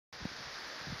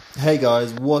Hey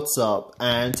guys, what's up?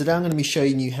 And today I'm going to be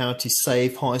showing you how to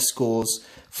save high scores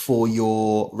for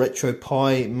your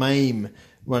retropie MAME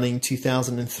running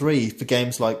 2003 for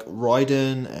games like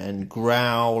Raiden and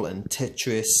Growl and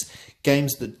Tetris,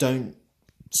 games that don't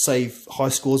save high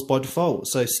scores by default.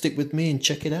 So stick with me and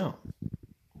check it out.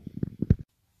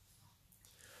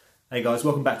 Hey guys,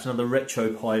 welcome back to another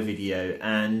retropie video,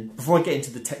 and before I get into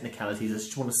the technicalities, I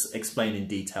just want to explain in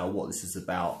detail what this is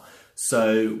about.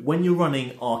 So when you're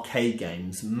running arcade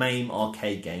games, MAME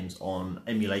arcade games on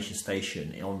Emulation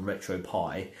Station on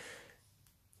retropie,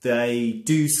 they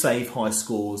do save high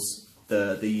scores.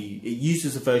 It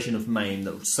uses a version of MAME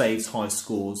that saves high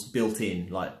scores built in,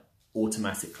 like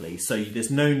automatically. So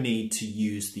there's no need to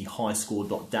use the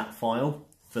hiscore.dat file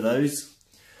for those.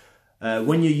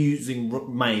 When you're using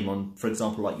MAME on, for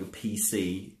example, like your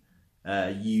PC,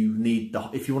 you need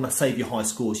if you want to save your high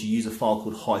scores, you use a file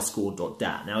called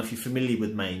hiscore.dat. Now, if you're familiar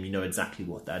with MAME, you know exactly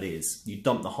what that is. You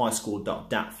dump the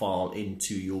hiscore.dat file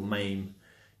into your MAME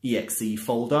exe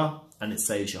folder, and it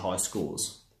saves your high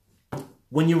scores.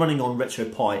 When you're running on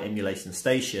retropie Emulation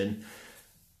Station,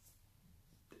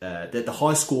 the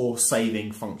high score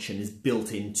saving function is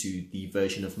built into the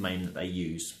version of MAME that they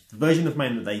use. The version of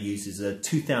MAME that they use is a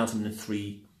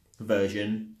 2003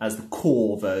 version as the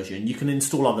core version. You can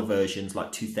install other versions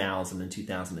like 2000 and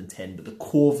 2010, but the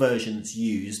core version that's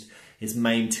used is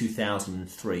MAME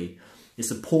 2003.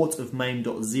 It's a port of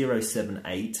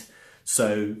MAME.078,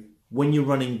 so when you're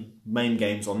running MAME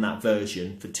games on that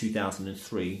version for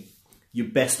 2003, you're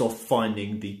best off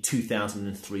finding the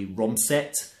 2003 ROM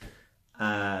set,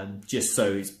 just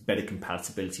so it's better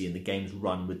compatibility and the games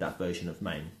run with that version of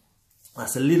MAME.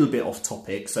 That's a little bit off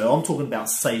topic, so I'm talking about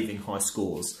saving high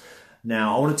scores.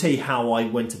 Now, I want to tell you how I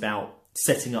went about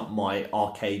setting up my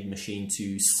arcade machine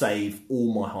to save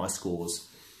all my high scores.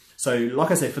 So,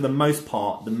 like I said, for the most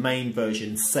part, the MAME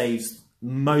version saves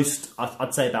most,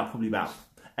 I'd say probably about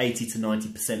 80 to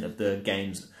 90% of the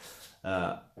games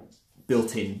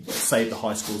built in save the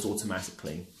high scores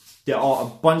automatically. There are a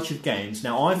bunch of games.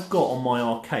 Now, I've got on my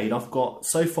arcade,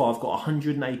 so far I've got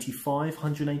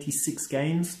 186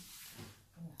 games.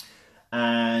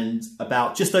 And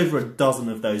about just over a dozen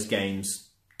of those games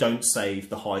don't save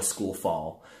the high score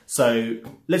file. So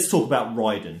let's talk about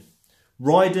Raiden.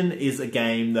 Raiden is a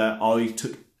game that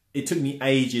it took me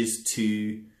ages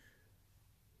to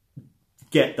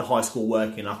get the high score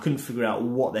working. I couldn't figure out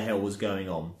what the hell was going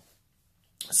on.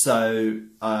 So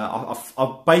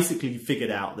I've basically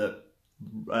figured out that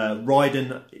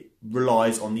Raiden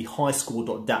relies on the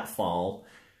hiscore.dat file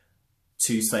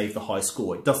to save the high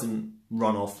score. It doesn't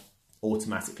run off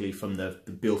automatically from the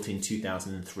built-in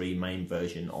 2003 MAME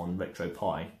version on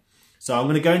retropie. So I'm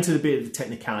going to go into a bit of the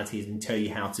technicalities and tell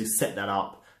you how to set that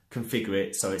up, configure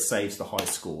it so it saves the high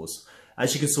scores.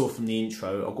 As you can see from the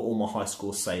intro, I've got all my high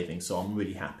scores saving, so I'm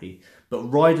really happy. But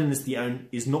Raiden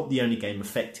is not the only game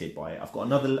affected by it. I've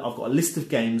got a list of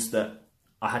games that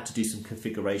I had to do some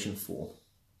configuration for.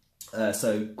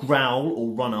 So Growl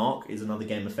or retroarch is another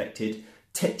game affected.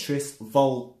 Tetris,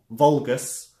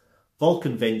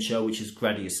 Vulcan Venture, which is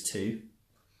Gradius 2.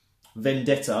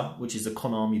 Vendetta, which is a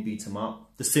Konami beat 'em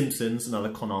up. The Simpsons,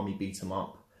 another Konami beat 'em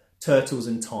up. Turtles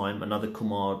in Time, another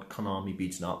Konami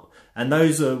beaten up. And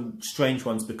those are strange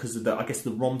ones because of I guess the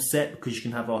ROM set, because you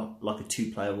can have like a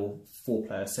 2-player or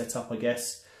 4-player setup, I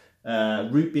guess.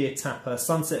 Root Beer Tapper,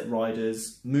 Sunset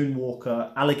Riders,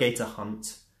 Moonwalker, Alligator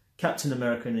Hunt, Captain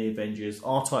America and the Avengers,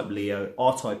 R-Type Leo,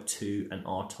 R-Type 2, and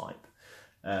R-Type.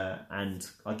 And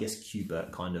I guess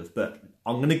Qbert kind of, but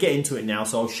I'm going to get into it now,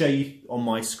 so I'll show you on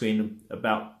my screen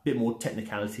about a bit more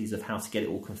technicalities of how to get it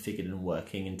all configured and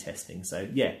working and testing. So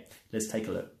yeah, let's take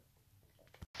a look.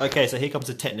 Okay, so here comes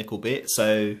the technical bit.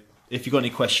 So if you've got any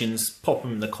questions, pop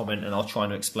them in the comment and I'll try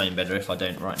and explain better if I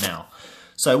don't right now.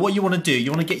 So what you want to do,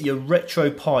 you want to get your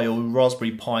retropie or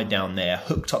Raspberry Pi down there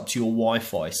hooked up to your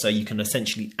Wi-Fi so you can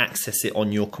essentially access it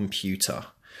on your computer.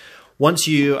 Once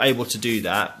you're able to do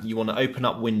that, you want to open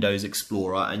up Windows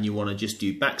Explorer and you want to just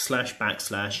do /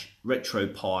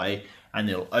 retropie, and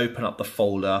it'll open up the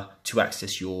folder to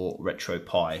access your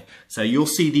retropie. So you'll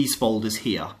see these folders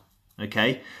here,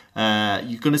 okay?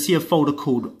 You're going to see a folder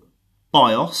called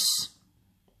BIOS,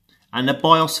 and the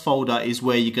BIOS folder is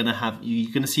where you're going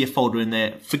to see a folder in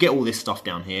there. Forget all this stuff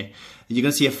down here. You're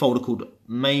going to see a folder called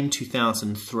MAME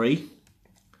 2003.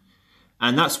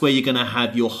 And that's where you're going to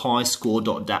have your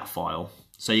hiscore.dat file.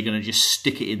 So you're going to just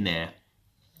stick it in there.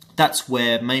 That's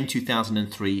where MAME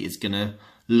 2003 is going to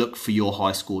look for your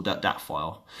hiscore.dat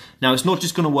file. Now, it's not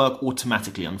just going to work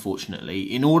automatically,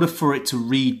 unfortunately. In order for it to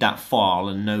read that file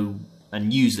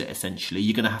and use it, essentially,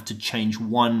 you're going to have to change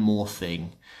one more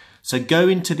thing. So go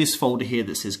into this folder here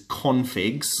that says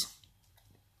configs.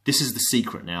 This is the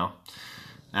secret now.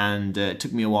 And it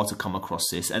took me a while to come across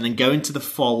this. And then go into the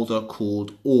folder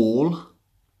called all.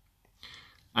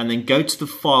 And then go to the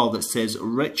file that says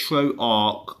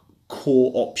retroarch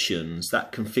core options,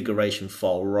 that configuration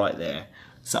file right there.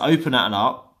 So open that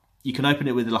up. You can open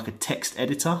it with like a text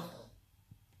editor.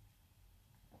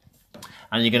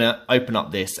 And you're going to open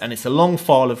up this, and it's a long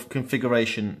file of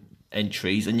configuration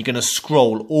entries, and you're going to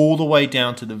scroll all the way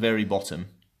down to the very bottom.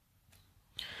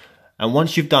 And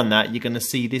once you've done that, you're going to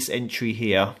see this entry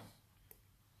here.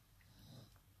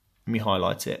 Let me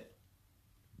highlight it.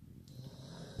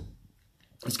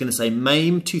 It's going to say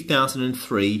MAME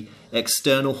 2003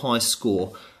 external high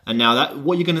score. And now that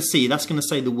what you're going to see, that's going to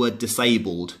say the word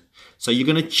disabled. So you're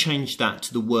going to change that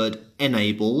to the word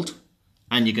enabled,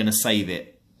 and you're going to save it.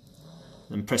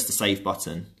 And press the save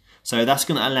button. So that's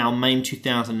going to allow MAME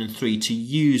 2003 to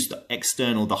use the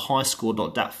external, the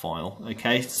highscore.dat file.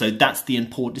 Okay, so that's the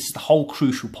important, this is the whole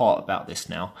crucial part about this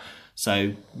now.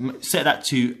 So set that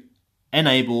to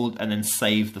enabled and then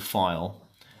save the file.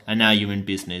 And now you're in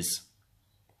business.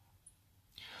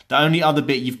 The only other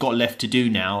bit you've got left to do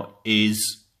now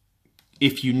is,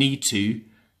 if you need to,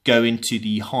 go into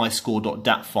the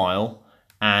highscore.dat file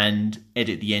and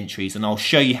edit the entries, and I'll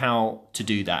show you how to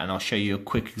do that, and I'll show you a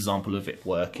quick example of it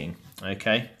working.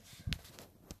 Okay,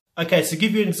 so to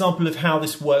give you an example of how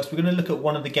this works, we're going to look at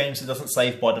one of the games that doesn't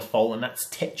save by default, and that's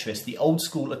Tetris, the old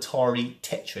school Atari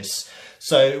Tetris.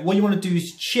 So what you want to do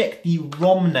is check the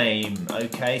ROM name.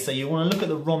 Okay, so you want to look at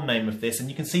the ROM name of this, and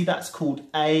you can see that's called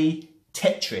A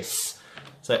Tetris.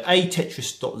 So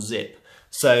atetris.zip.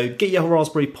 So get your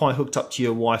Raspberry Pi hooked up to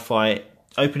your Wi-Fi,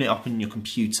 open it up in your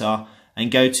computer, and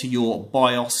go to your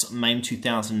BIOS MAME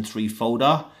 2003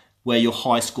 folder where your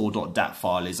highscore.dat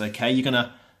file is. Okay, you're going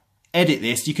to edit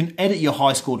this. You can edit your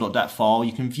highscore.dat file.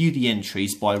 You can view the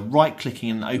entries by right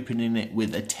clicking and opening it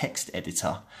with a text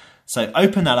editor. So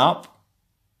open that up,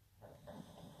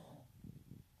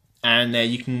 and there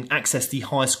you can access the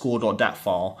highscore.dat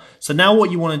file. So now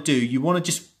what you want to do, you want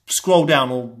to just scroll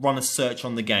down or run a search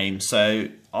on the game. So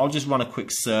I'll just run a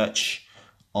quick search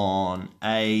on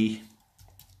a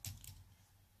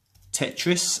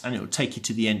Tetris, and it will take you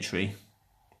to the entry,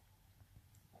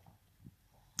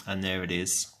 and there it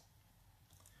is.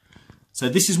 So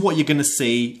this is what you're going to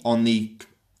see on the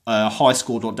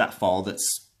highscore.dat file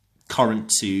that's current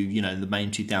to, you know, the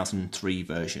MAME 2003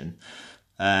 version,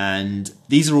 and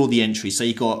these are all the entries. So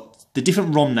you've got the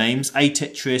different ROM names, A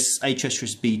Tetris, A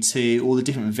Tetris B2, all the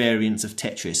different variants of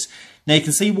Tetris. Now you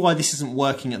can see why this isn't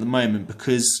working at the moment,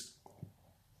 because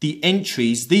the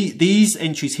entries, these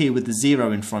entries here with the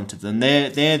 0 in front of them,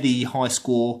 they're the high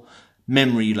score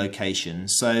memory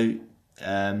locations. So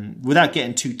without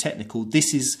getting too technical,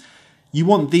 this is, you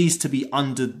want these to be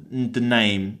under the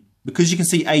name. Because you can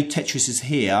see A Tetris is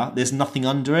here, there's nothing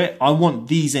under it. I want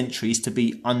these entries to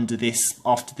be under this,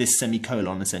 after this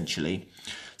semicolon essentially.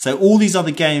 So all these other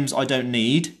games I don't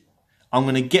need. I'm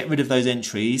going to get rid of those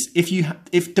entries.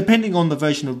 If depending on the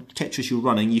version of Tetris you're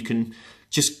running, you can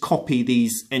just copy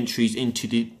these entries into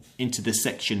the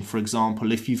section. For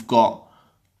example, if your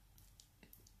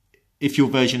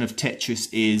version of Tetris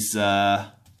is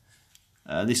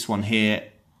this one here,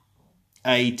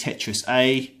 A Tetris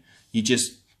A, you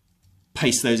just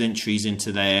paste those entries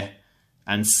into there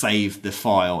and save the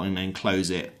file and then close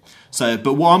it. So,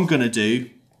 but what I'm going to do,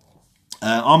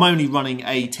 I'm only running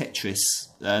A Tetris.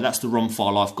 That's the ROM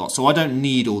file I've got, so I don't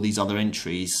need all these other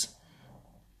entries.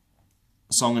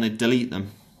 So I'm going to delete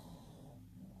them.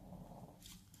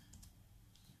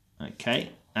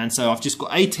 Okay, and so I've just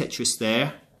got A Tetris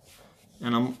there,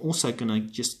 and I'm also going to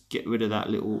just get rid of that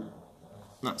little,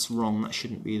 that's wrong, that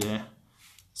shouldn't be there.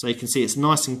 So you can see it's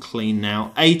nice and clean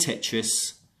now. A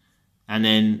Tetris, and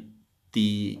then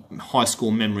the high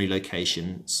score memory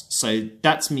locations. So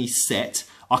that's me set.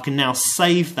 I can now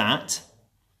save that,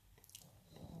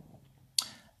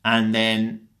 and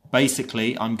then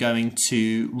basically I'm going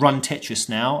to run Tetris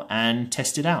now and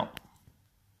test it out.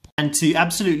 And to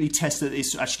absolutely test that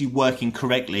it's actually working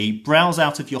correctly, browse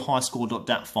out of your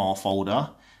highscore.dat file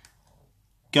folder,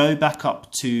 go back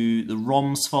up to the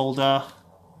ROMs folder,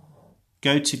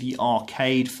 go to the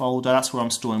arcade folder, that's where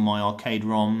I'm storing my arcade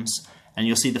ROMs, and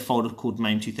you'll see the folder called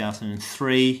MAME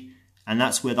 2003, and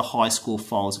that's where the high score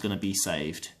files are going to be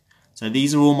saved. So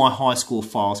these are all my high score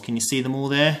files. Can you see them all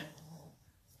there?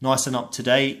 Nice and up to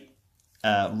date.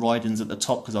 Raiden's at the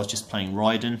top because I was just playing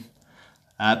Raiden.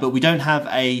 But we don't have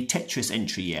a Tetris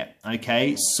entry yet.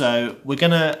 Okay, so we're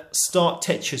going to start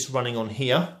Tetris running on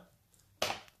here.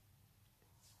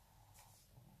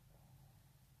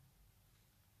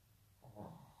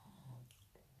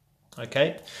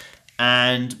 Okay,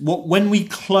 and when we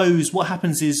close, what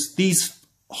happens is these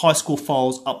high score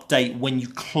files update when you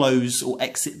close or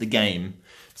exit the game.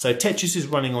 So Tetris is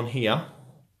running on here.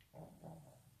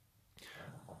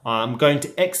 I'm going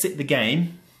to exit the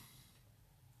game,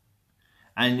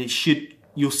 and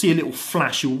you'll see a little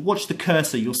flash. You'll watch the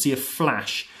cursor, you'll see a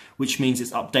flash, which means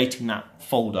it's updating that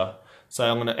folder. So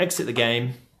I'm going to exit the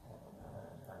game.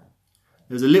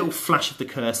 There's a little flash of the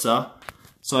cursor.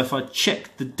 So if I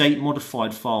check the date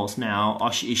modified files now,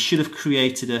 it should have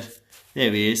created a,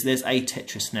 there he is, there's a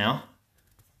Tetris now.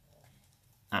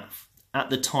 At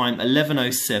the time,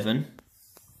 11:07.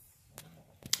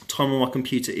 Time on my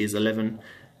computer is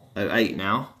 11:08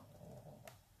 now.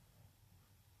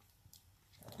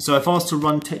 So if I was to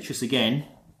run Tetris again,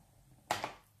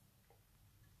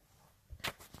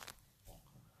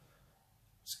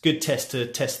 it's a good test to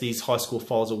test these high score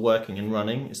files are working and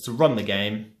running, is to run the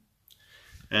game,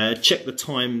 check the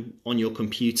time on your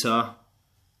computer,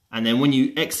 and then when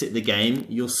you exit the game,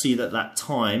 you'll see that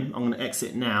time, I'm going to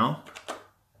exit now,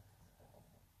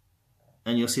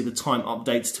 and you'll see the time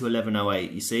updates to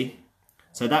 11:08, you see?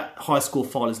 So that high score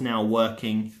file is now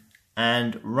working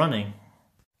and running.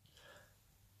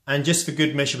 And just for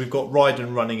good measure, we've got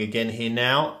Raiden running again here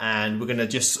now, and we're going to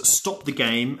just stop the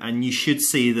game, and you should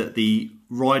see that the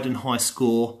Raiden high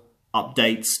score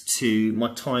updates to,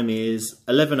 my time is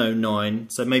 11:09,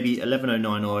 so maybe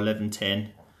 11:09 or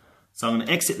 11:10. So I'm going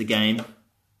to exit the game,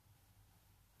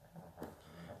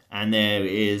 and there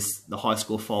is the high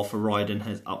score file for Raiden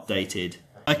has updated.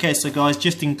 Okay, so guys,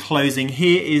 just in closing,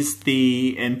 here is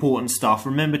the important stuff.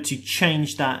 Remember to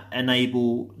change that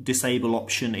enable disable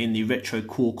option in the retro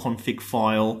core config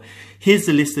file. Here's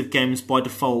the list of games by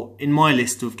default in my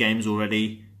list of games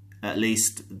already, at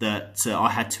least, that I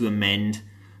had to amend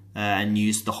and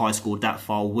use the high score dat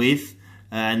file with.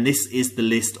 And this is the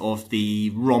list of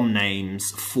the ROM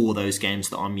names for those games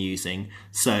that I'm using.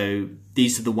 So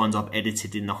these are the ones I've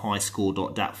edited in the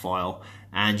highscore.dat file.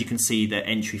 And you can see the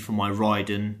entry for my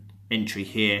Raiden entry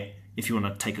here, if you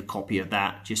want to take a copy of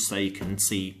that, just so you can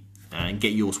see and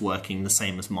get yours working the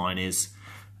same as mine is.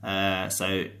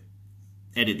 So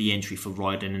edit the entry for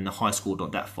Raiden in the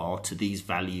highscore.dat file to these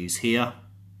values here.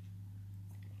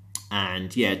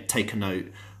 And yeah, take a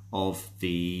note of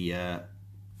the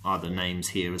other names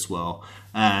here as well.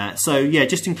 So yeah,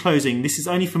 just in closing, this is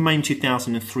only for MAME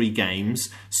 2003 games,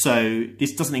 so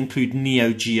this doesn't include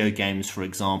Neo Geo games, for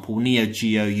example. Neo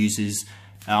Geo uses,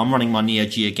 I'm running my Neo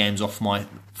Geo games off my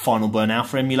Final Burn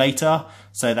Alpha emulator,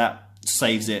 so that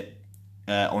saves it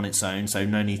on its own, so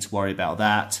no need to worry about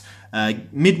that.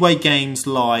 Midway games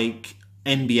like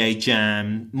NBA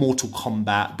Jam, Mortal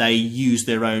Kombat, they use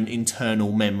their own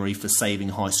internal memory for saving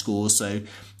high scores, so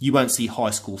you won't see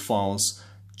high score files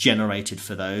generated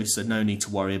for those, so no need to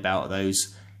worry about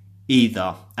those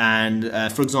either. And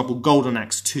for example, Golden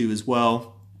Axe 2 as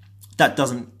well, that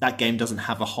game doesn't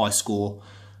have a high score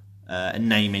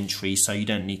name entry, so you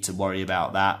don't need to worry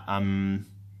about that.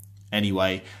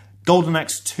 Anyway, Golden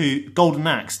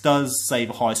Axe does save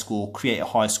a high score, create a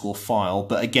high score file,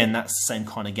 but again, that's the same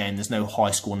kind of game. There's no high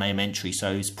score name entry,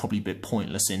 so it's probably a bit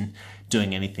pointless in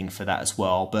doing anything for that as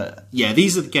well. But yeah,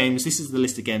 these are the games, this is the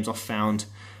list of games I've found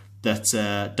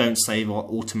that don't save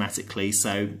automatically.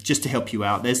 So just to help you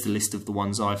out, there's the list of the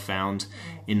ones I've found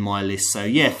in my list. So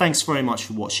yeah, thanks very much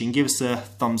for watching. Give us a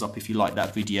thumbs up if you like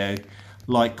that video.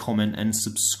 Like, comment and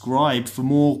subscribe for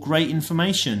more great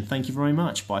information. Thank you very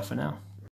much. Bye for now.